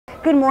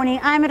Good morning,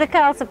 I'm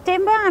Raquel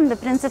September. I'm the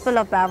principal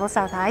of Bellville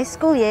South High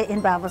School here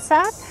in Bellville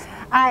South.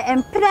 I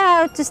am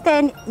proud to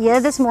stand here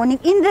this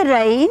morning in the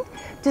rain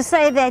to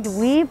say that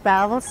we,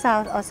 Bellville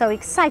South, are so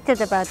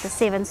excited about the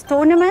 7's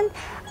tournament.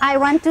 I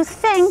want to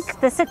thank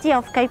the City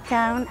of Cape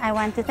Town. I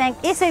want to thank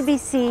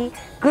SABC,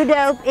 Good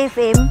Hope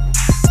FM.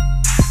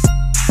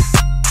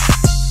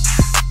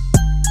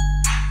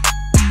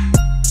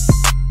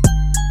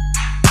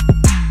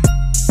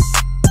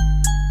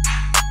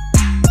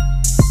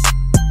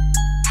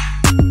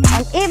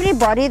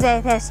 Everybody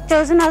that has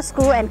chosen our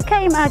school and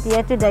came out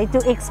here today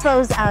to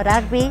expose our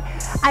rugby.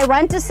 I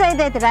want to say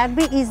that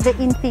rugby is the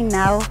in thing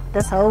now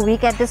this whole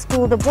week at the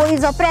school. The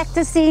boys are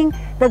practicing,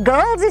 the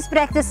girls is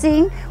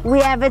practicing. We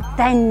have a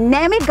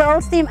dynamic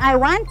girls team. I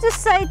want to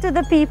say to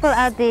the people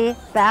out there,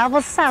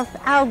 Bellville South,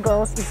 our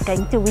girls is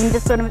going to win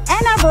this tournament,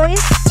 and our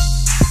boys.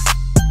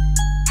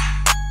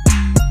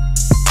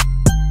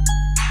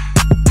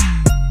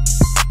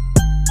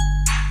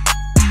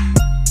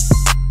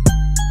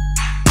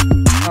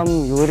 I'm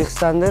Jorik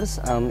Sanders,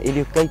 I'm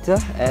educator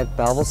at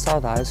Bellville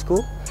South High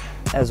School,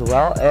 as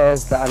well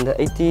as the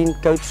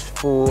under-18 coach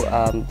for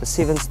the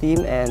 7's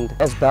team. And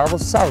as Bellville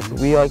South,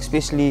 we are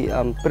especially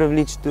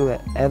privileged to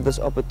have this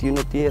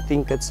opportunity. I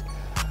think it's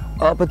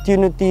an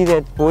opportunity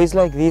that boys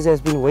like these has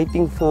been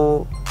waiting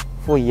for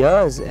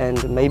years,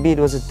 and maybe it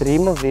was a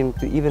dream of them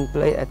to even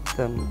play at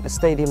a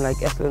stadium like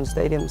Athlone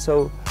Stadium.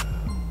 So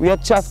we are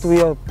chuffed,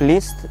 we are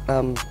blessed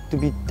to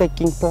be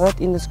taking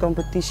part in this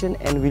competition,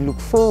 and we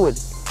look forward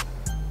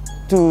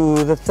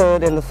to the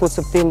 3rd and the 4th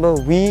September.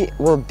 We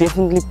will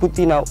definitely put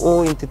in our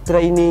all into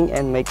training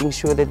and making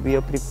sure that we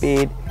are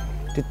prepared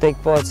to take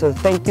part. So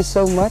thank you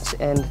so much,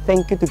 and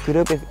thank you to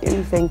Group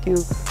FM, thank you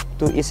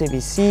to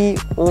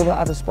SABC, all the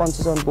other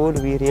sponsors on board.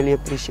 We really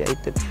appreciate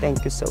it.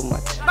 Thank you so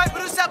much.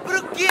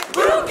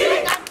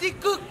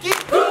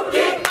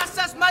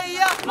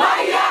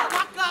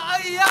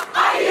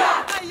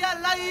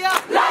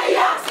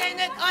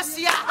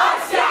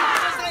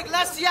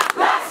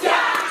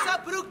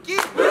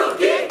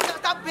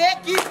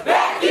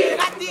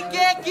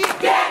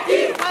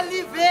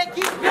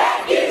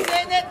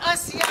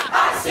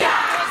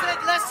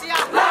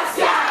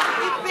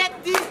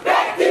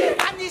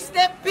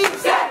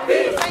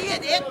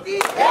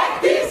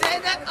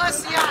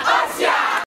 Asia.